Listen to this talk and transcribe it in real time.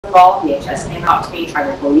involved. VHS came out to me.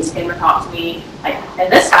 Tribal police came and talked to me. Like,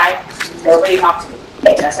 and this time, nobody talked to me.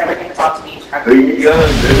 VHS never came to talk to me. Tribal police. Young,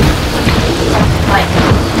 dude. Like,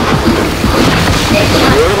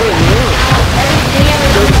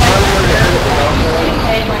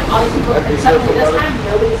 all these people, and suddenly this time,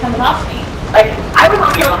 nobody's coming to talk to me. Like, I was on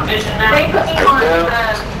television. They put me on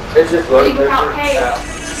legal without pay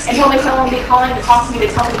and told me someone would be calling to talk to me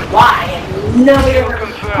to tell me why, and nobody ever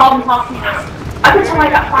called and talked to me. Up until I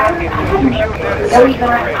got fired, I didn't even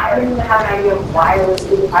have an idea of why I was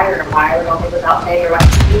being fired or why I was on leave without pay or what.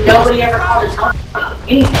 Nobody ever called to tell me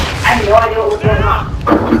anything. I had no idea what was going on.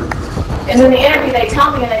 And in the interview, they tell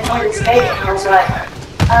me and they tell me to stay, and I was like,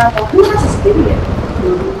 well, who has this video?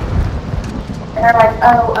 And they're like,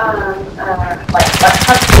 oh, like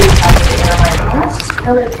custody something. And I'm like, well, that's just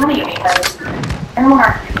really funny because and on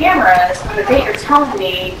our cameras, on the date you're telling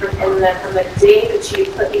me, from the day that you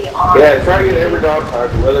put me on. Yeah, try to get every dog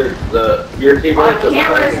tag, whether your team our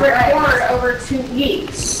cameras record over 2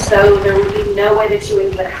 weeks, so there would be no way that you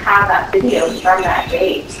would even have that video from that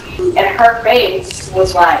date. And her face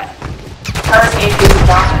was like, her name was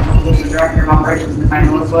Johnson, who was the director of operations in the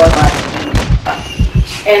final as well,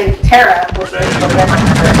 and Tara was like,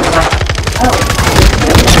 oh.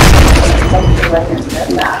 I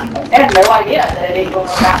had no idea that it didn't go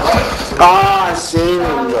that way. Ah, I seen it. I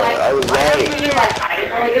was right. I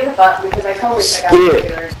didn't really give a fuck because I totally forgot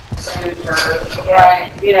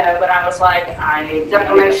right, you know, but I was like, I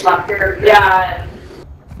definitely slept here. Yeah.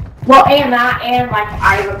 Well, and that, and like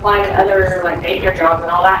I've applied to other like daycare jobs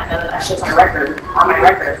and all that, and that's just on my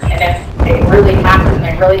record. And if it really happened, and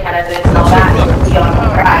they really had evidence and all that, it would be on the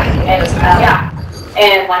track. And yeah.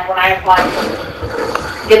 And like when I applied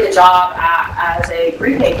to get the job as a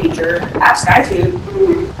pre-K teacher at SkyTube,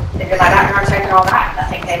 because I got in check and all that,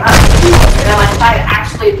 nothing came up. And then like if I had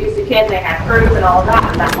actually abused the kid, they had proof and all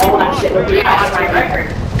that, and all that shit would be on my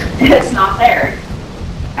record. It's not there.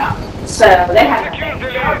 Yeah. So they had nothing,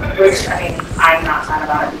 which I mean, I'm not sad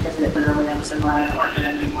about it because it literally I'm so glad I don't work for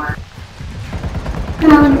them anymore.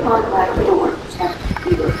 And I'm really glad we don't work for them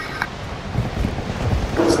either.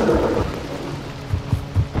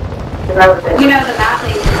 You know, the bad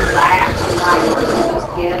thing is I actually like working with those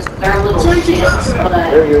kids. They're little kids,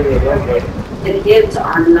 but the kids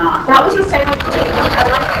are not. That was the same with me. I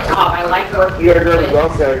like my job. I like working with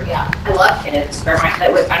kids. Yeah, I love kids. They're my, I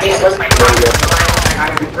mean, it was my job. I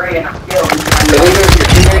got a degree and I'm skilled.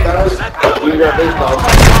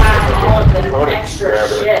 All of the extra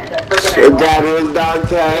shit that that is dog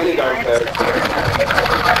tag.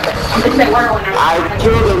 I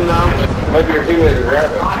killed him now. Maybe your teammates are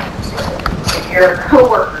grabbing. Your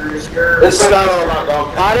coworkers, your. This is not all about dog.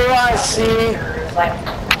 How do I see? Like,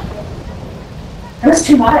 it was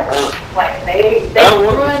too much. Like they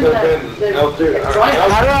ruined the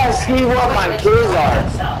how do I see what my kids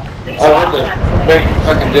are? I want the big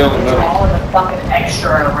fucking deal in the middle. All of the fucking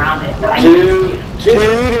extra around it. 2 to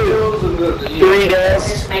 3 days. It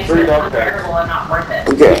just makes Free it dog tags. unbearable and not worth it.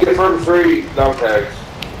 Okay. You get from free dog tags.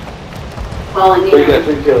 Well, and So you got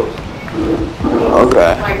 2 kills.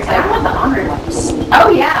 Okay. Like I said, I want the honorary ones. Oh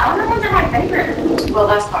yeah, honorary ones are my favorite. Well,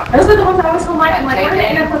 that's fine. Those are the ones that I was going to like. I'm like, where did I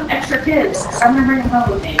end up with extra kids? So I'm going to bring them home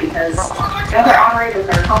with me because the other honorary with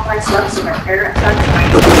their complex looks and their parent stuff.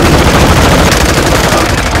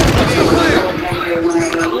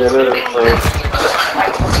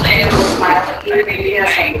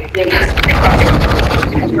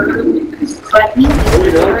 But he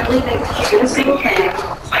literally, they did a single thing.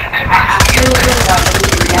 I absolutely love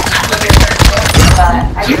it.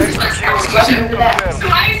 I just rushing into that.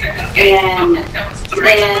 And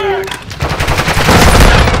then,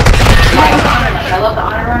 I love the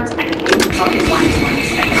honor runs. I hate fucking wine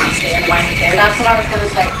runs. I cannot stand wine there. That's what I was going to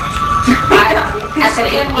say. At the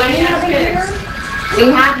beginning of the year, we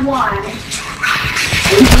had one.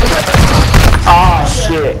 Oh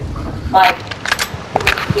shit. Like,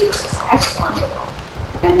 it was just excellent.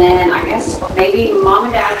 And then I guess maybe mom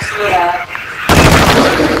and dad split up.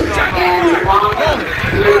 And mom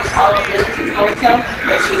moved all of this to Tulsa,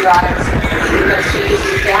 but she drives, because she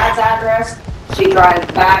uses dad's address, she drives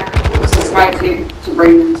back to SkyTube to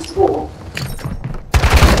bring them to school.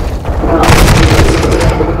 Well,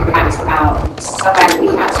 that's how somebody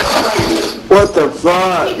has to plan. What the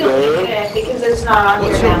fuck, dude? Because it's not on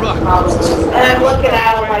here now. And I'm looking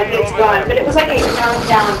at it like it's gone, but it was like a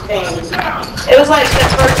countdown thing. It was like the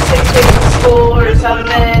first 6 days of school or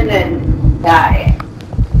something, and yeah.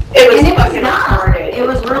 It was fucking retarded. It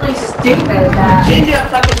was really stupid that she did a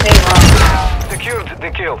fucking thing wrong. Secured the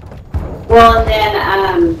kill. Well, and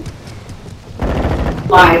then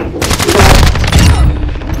like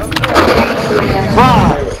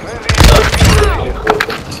Fuck.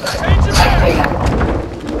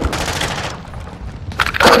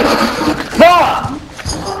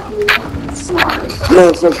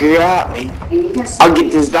 Motherfucker got me. And you can see, I'll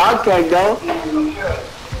get this dog tag though. and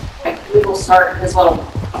like we will start his little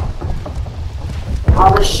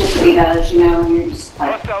all the shit that he does, you know, and you're just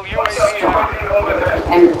like,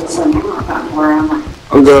 and so now I've gotten where I'm like,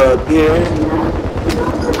 I'll go up here.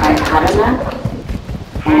 I don't know.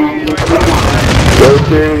 And it's Go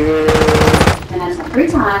through here. and it's a free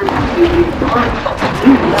time after you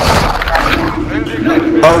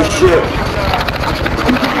Oh shit.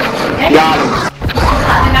 Got him.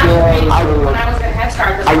 And that's the reason when I was at Head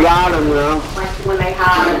Start, I got him now. like when they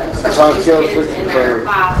had special kids in their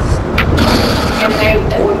class, and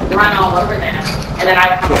they would run all over them, and then I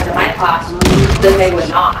would come into my class, then they would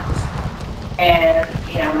not, and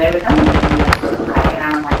you know they would come, and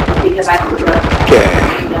I'm like, because I don't trust them.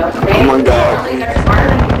 Okay. You know, Oh my God. Really, they're smarter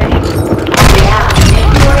than you think. Yeah,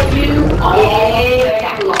 manipulate you all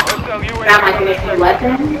day long. And I'm like, and if you let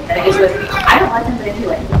them, and he's with me, I don't let them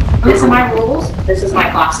manipulate. This is my rules, this is my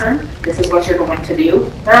classroom, this is what you're going to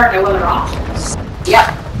do. There are no other options. Yep.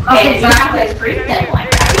 And you have to treat them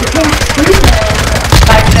like that. You can't treat them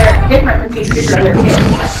like they're different than you treat other kids.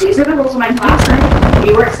 Like, these are the rules of my classroom.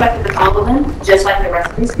 You were expected to follow them, just like the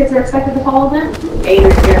rest of these kids are expected to follow them. And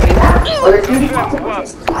you're going to do that, or there's going to be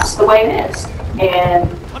consequences. That's the way it is. And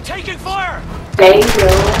I'm taking fire! they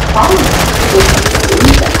will follow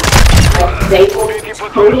them. Like, they will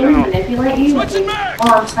totally manipulate you. Like,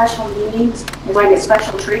 on special needs, if I get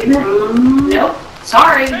special treatment. Nope.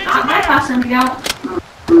 Sorry, not my classroom, you don't.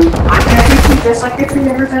 I'm gonna treat you just like they treat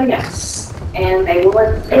everybody else. And they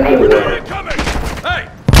will. They're coming! Hey!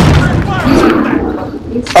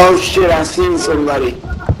 Oh shit, I seen somebody.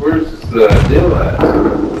 Where's the deal at?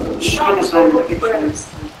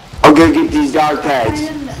 I'll go get these dog tags.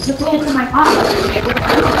 The kids in my class, they were like,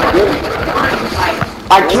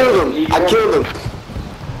 I killed him. I killed him.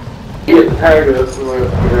 Get tired of this.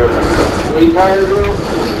 Are you tired of this?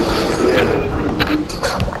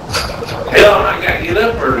 Hell, I gotta get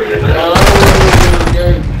up early.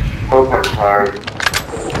 I'm tired.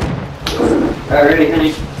 Alright,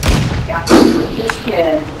 honey. yeah, this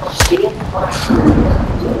kid,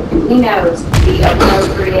 he knows the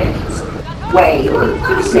appropriate way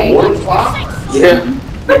to say 1 o'clock? Yeah.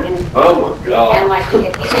 Oh my god. and like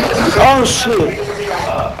if he gets Oh shit.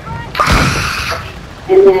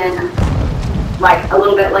 and then like a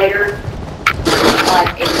little bit later,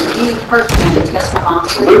 like if you personally piss him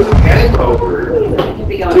off, There's a game over. you can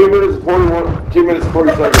be 2 going, minutes 41. 2 minutes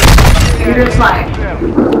 40 seconds. you're just like,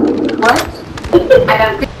 what? I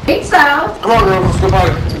don't think so. Come on, girls, let's go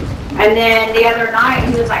back. And then the other night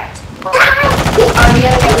he was like, or the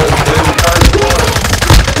other day,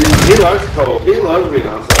 He loves cold. He loves being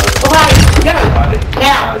outside. well, go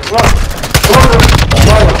now. Come on. Come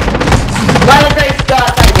on. Let the face go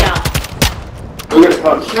upside down. We're gonna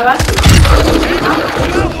punch. No, that's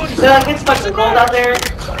so like it's fucking cold out there.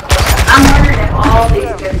 I'm wondering if all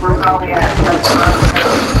these kids were probably at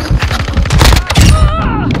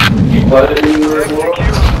What are you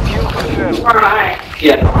alright.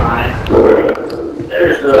 Yeah, fine.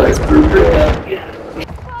 There's the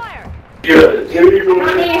good.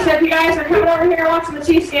 I mean, so if you guys are coming over here watching the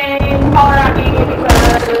Chiefs game, holler at me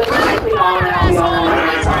because we all know.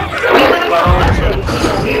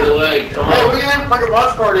 Hey, we're gonna have like a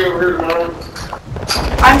watch party over here tomorrow.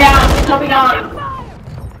 I'm down. He'll be gone.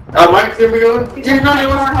 Mike's gonna be going? You're not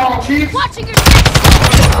even watching Chiefs? Watching your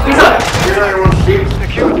He's up. You're not even watching Chiefs?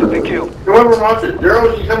 the kill. Come over and watch it.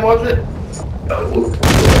 Daryl, you come watch it?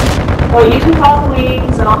 Well, you can call the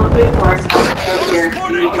wings and all the food for us. Over here.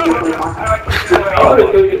 Oh, they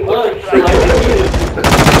go get lunch.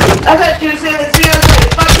 I thought you said that you was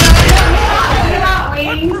like, fuck about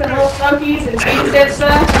wings and little smokies and cheese dip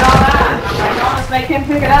stuff and all that. I'm like, I'll just make him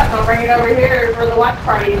pick it up and I'll bring it over here for the watch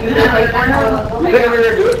party. You know, like, we'll You make think it. we're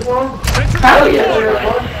gonna do it for them? Oh, yeah.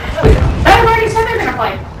 They've already said they're gonna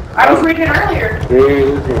play. I was reading it earlier.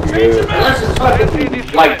 Yeah, this is good. Unless it's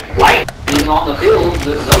fucking, like, lightning on the field,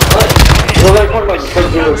 they'll play. Well, they talk about the first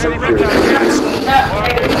game of the century. No,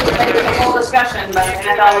 they did a whole discussion, but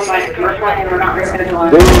I thought it was like, we're playing, we're not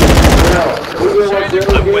rescheduling. Yeah, we're gonna watch the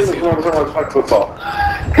other games and we're gonna watch football.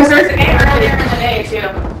 Because there's a game earlier in the day, too.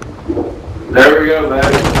 There we go, that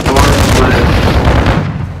is the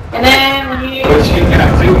And then when you But you got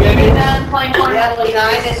 2 get games? done playing cornhole,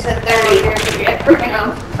 9 and 10:30,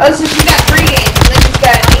 Oh, so she got 3 games, and then she's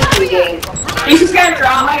got an 3 games. you just gotta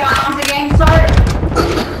draw my on the game start.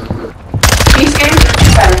 These games are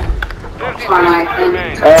 7. Tomorrow night. And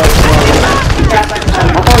that's like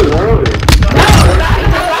 7. I thought it was early. No,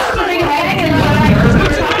 that's the big headache. And then I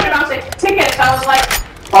was talking about the tickets. I was like,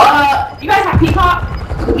 you guys have Peacock?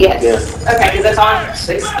 Yes. Okay, because that's on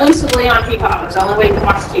exclusively on Peacock. It's the only way you can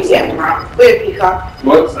watch TV tomorrow. We have Peacock.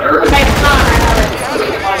 What's there? Okay,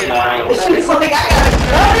 fine. She's like, I got a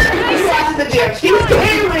he's watching the gym. She's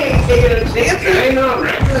gambling. Taking a chance. Ain't no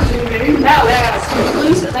regular TV. No, that's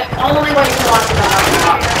exclusive. The only way you can watch it on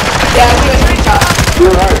Peacock. Yeah, we have Peacock.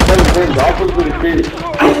 You're right, 17 dolphins with a kid.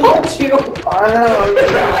 I told you. I know.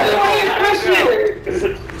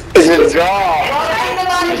 It's a dog.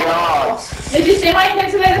 Did you see my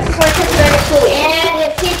kid today? This is my kid today at school. And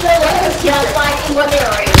if people look just like what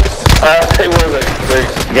they're It was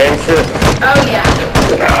a gangster. Oh yeah.